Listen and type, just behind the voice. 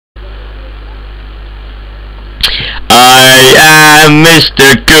I am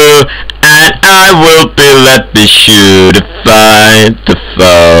Mr. Cool, and I will be let me shoot the fight, the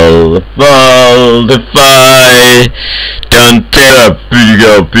fall, the fight. Don't tell pretty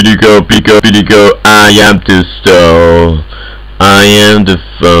go, I am too slow. I am the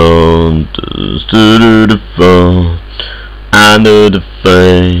phone, to the phone. I know the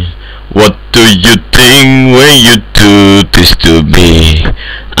fight. What do you think when you do this to me?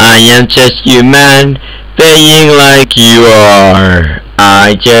 I am just human, playing like you are.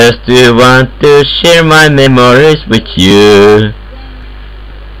 I just want to share my memories with you.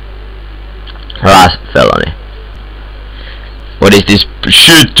 Last felony. What is this?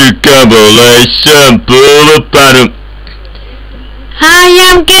 Shit to compilation, pull up bottom. I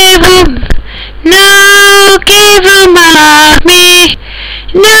am Gabriel. No, Gabriel, my love me.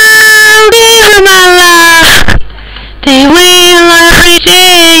 No, Gabriel, my love. They will every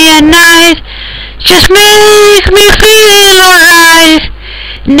day and night. Just make me feel alright.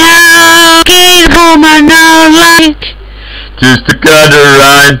 Now, Gabriel, my no like. Just to cut a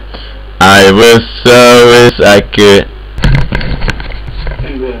rhyme, I was always I could.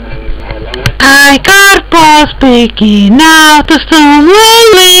 I got balls speaking out the storm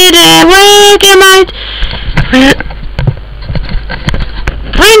with a waking mind.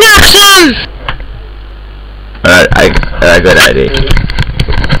 Bring up some. Alright, I got an idea.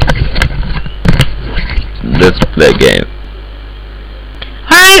 Let's play a game.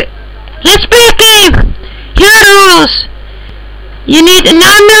 Alright, let's play a game. Here are the rules. You need a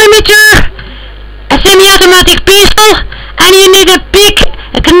 9mm, a semi-automatic pistol, and you need a big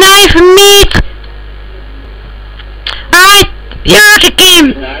knife meat. Alright, here's the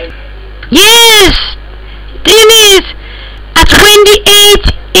game. Yes! You need a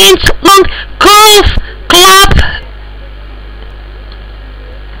 28-inch long golf club.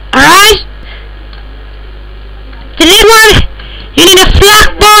 Alright? The next one, you need a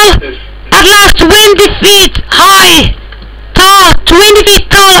flagpole at least 20 feet high. Tall, 20 feet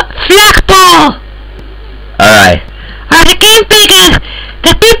tall flagpole. Alright. Alright, the game begins.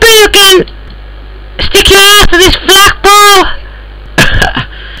 The deeper you can stick your ass to this flagpole,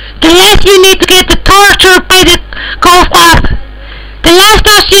 the less you need to get the torture by the golf up. The last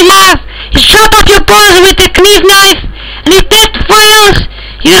task you have is chop off your balls with the knife, and if that fails,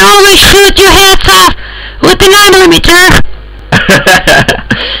 you can always shoot your heads off with the 9mm.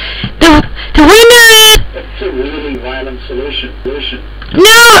 The winner is... That's a really violent solution.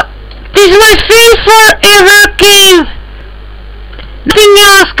 No! This is my film forever game! Nothing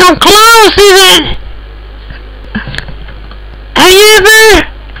else come close even! Have you ever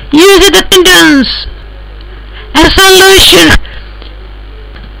used attendance as a solution?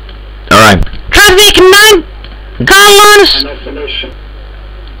 Alright. Try to take 9 gallons. No solution.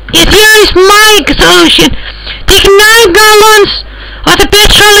 Yes, here is my solution. Take 9 gallons of the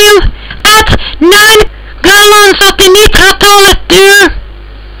petroleum, add 9 gallons of the nitrotoluene,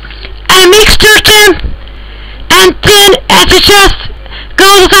 and mixture them, and then as you just go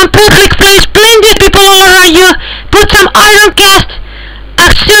to some public place, blend people all around you, put some iron gas,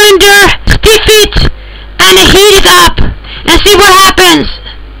 a cylinder, stiff it, and heat it up, and see what happens.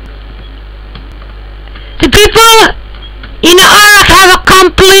 The people in Iraq have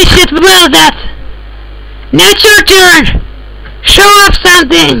accomplished well that. Now it's your turn. Show off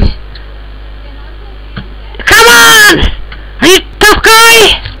something. Come on! Are you a tough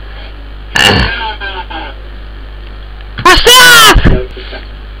guy? What's up?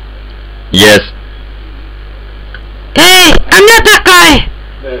 Yes. Hey, I'm not that guy.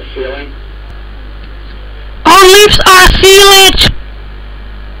 The feeling. Our lips are sealed.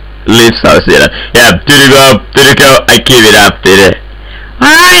 Lips are sealed. Yeah, to the go, I keep it up, did it?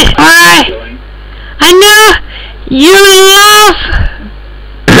 Alright. Feeling. I know you love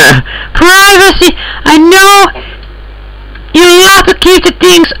privacy. I know you love to keep the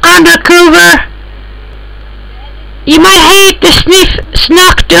things under cover. You might hate the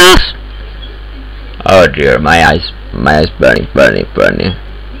snuck dust. Oh dear, my eyes burning.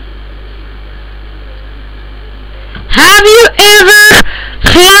 Have you ever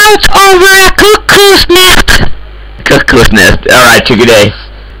float over a cuckoo's nest? Cuckoo's nest. Alright, check it out.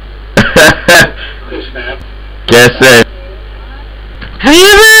 Cool snap. Guess it. Have you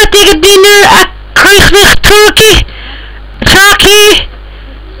ever taken dinner at Christmas turkey?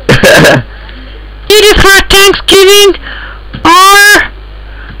 Either for Thanksgiving or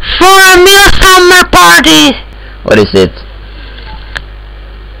for a midsummer party? What is it?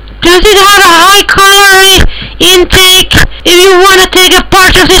 Does it have a high calorie intake if you want to take a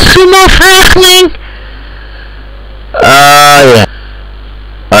part of the sumo wrestling? Oh yeah.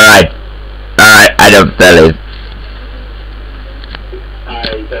 Alright, I don't tell it.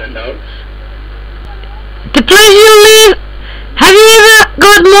 the place you live. Have you ever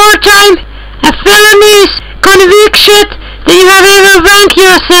got more time and felonies conviction than you have ever ranked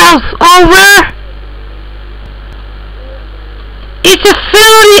yourself over? It's a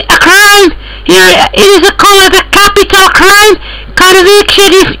felony, a crime. It is called a capital crime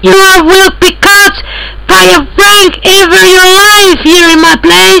conviction if you will be caught by a rank ever your life here in my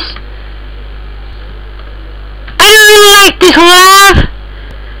place. I don't really like this laugh.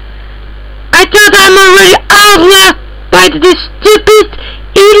 I thought I'm already outlawed by this stupid,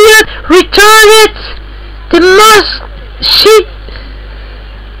 idiot, retarded, the most shit.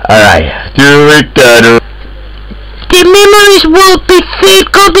 Alright, do it, The memories will be fade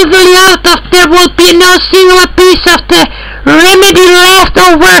completely out of there will be no single piece of the remedy left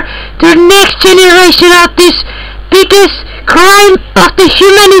over to the next generation of this biggest crime of the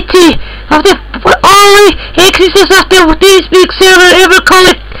humanity, of the only existence of this big server ever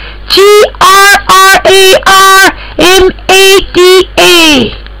called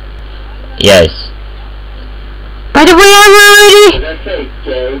GRRARMADA. yes. By the way, I'm already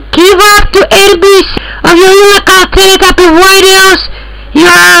give up to enemies of your illegal teletubby videos. You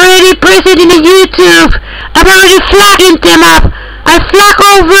are already present in the YouTube. I'm already flagging them up. I flag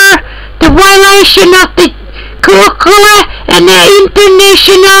over the violation of the curricula and the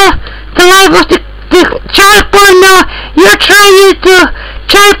international, the life of the child porno. You're trying to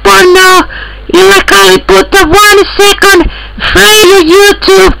child porno. You illegally put the 1 second frame of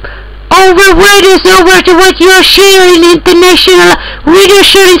YouTube over videos over to what you're sharing international video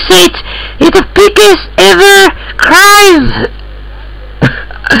sharing sites. It's the biggest ever crime.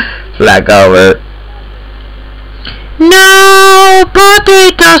 Flag over. No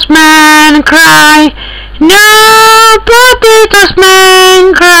potatoes man cry. No potatoes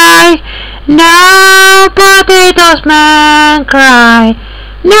man cry. No potatoes man cry.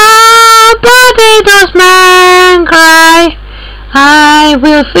 No potatoes man cry. I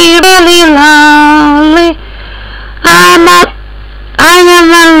will feel really lonely. I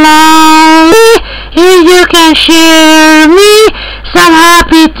am lonely. If you can share me some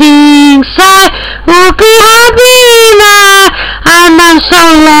happy things, I will be happy now. I'm so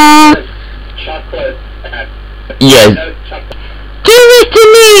lonely. Chocolate. Yes. Give it to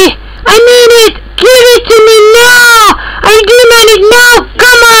me. I need it. Give it to me now. I demand it now.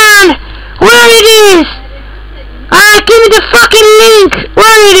 Come on. Where it is? Alright, give me the fucking link.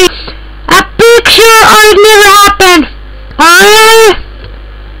 Where it is? A picture or it never happened. Alright?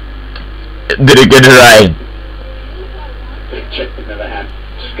 Did it get it right? Check it never happened.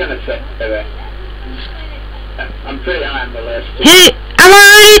 Just gonna say that. I'm pretty high on the list. Hey, I'm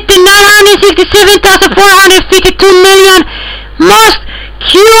already at the 967,452 million most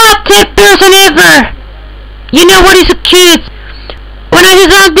cute person ever. You know what is a cute? When I do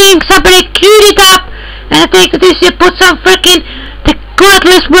somebody cute it up, and I take this and put some freaking the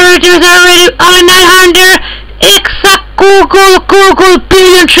godless words already on 900 exact Google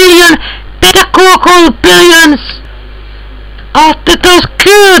billion trillion beta Google billions of those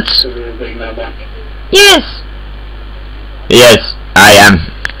cutes. Yes. Yes, I am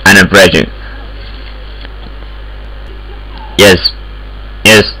an impression. Yes.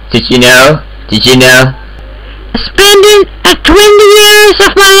 Yes, did you know? Did you know? Spending 20 years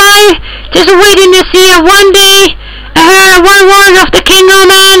of my life just waiting to see her one day. I heard one word of the King O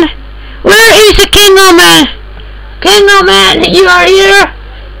Man. Where is the King O Man? King O Man, you are here?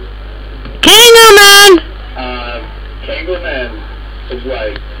 King O Man! King O Man is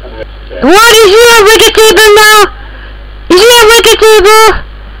right. What is your wicket table now? Is your wicket table?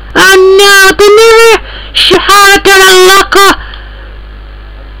 Oh no, they never should have done a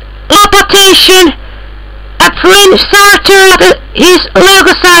location. A Prince Sartor his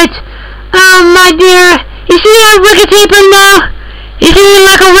Lego site. Oh my dear. Is he a wicket table now? Is he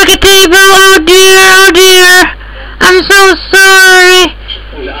like a wicket table? Oh dear. I'm so sorry.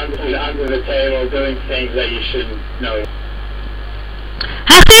 He's under the table doing things that you shouldn't know.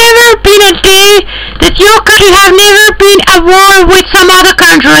 Has there ever been a day that your country have never been at war with some other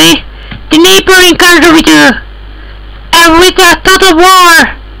country? The neighboring country with you? With a total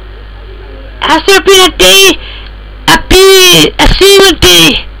war? Has there been a day, a single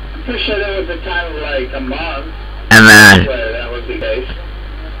day? I'm pretty sure there was a time of like a month Man. where that was the case.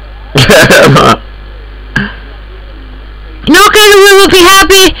 No country will be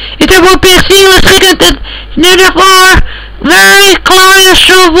happy if there will be a single second that none of our very glorious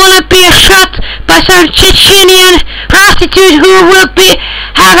show will be shot by some Chechenian prostitute who will be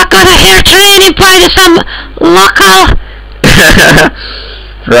have got a hair training by some local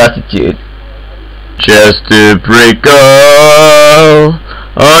Prostitute. Just to break all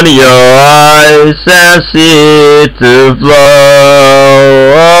on your eyes and see the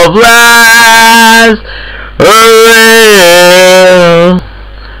flow of lies real.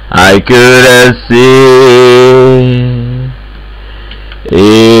 I couldn't see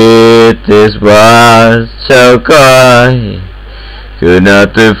it is what so quiet, could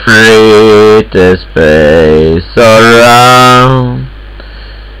not free the space around.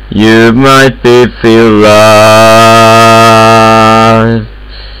 You might be feel alive.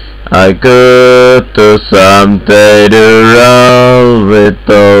 I could do something to run with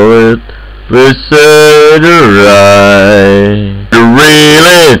all it we say to right. To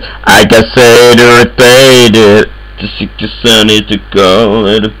relive, I can say to repeat it. To seek the sunny to go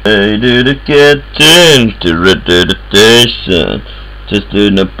and to pay to get into meditation. Just to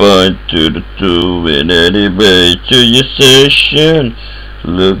the point to the two in any way to your session.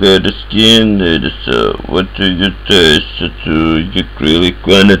 Look at the skin, it is what do you taste? Do you really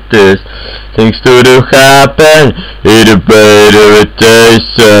wanna taste? Things to do happen, it a better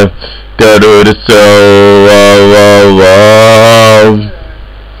taste. Go to the soul,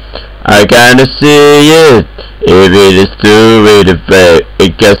 I kinda see it. If it is true with the fate,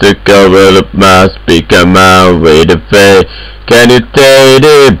 it gets the cover up must become out with the fate. Can you take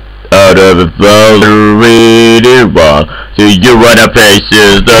it out of the flow to read it wrong? Do you wanna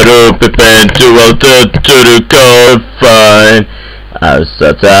places that are prepared to alter to the codified? I'm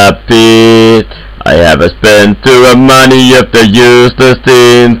such happy. I have spent too much money of the useless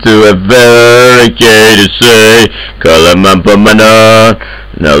thing to a variegated say. Call them up on my own.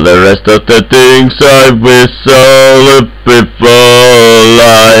 Now the rest of the things I wish all before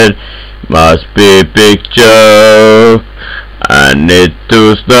light must be picture. I need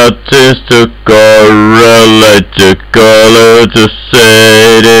to notice to correlate the color to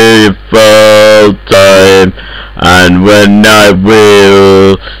say the full time. And when I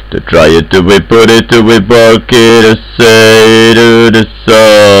will to try it to we put it to we walk it to say to the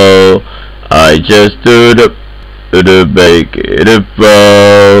soul, I just do the make it a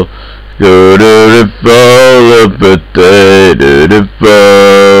fall. Go to the fall of potato the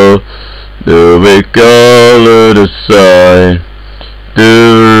fall. Do we call it a sign?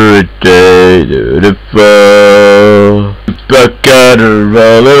 Do it to the fall. Back at the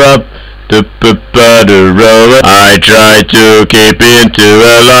roller up. To roller. I try to keep into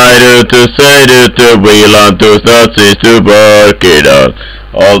a lighter to say that the wheel on those Nazis to bark it up.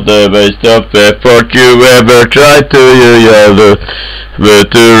 All the best of effort you ever tried to use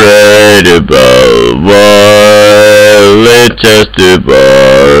but to readable while it just to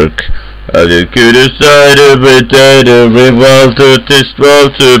bark. I could decide to pretend to revolt to this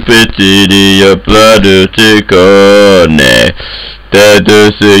world to pity the blood to connect. That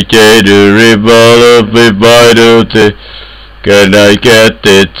is a to revolve with vitality. Can I get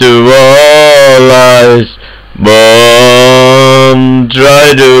it to all eyes? Mom,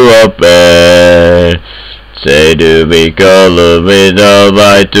 try to open. Say to be color with all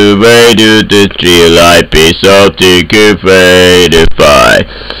light to way to the tree light piece of the fade.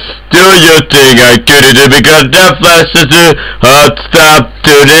 Do you think I could it because that flash is a hot stop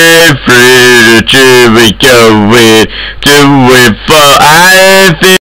today free to chew we go with to it for I feel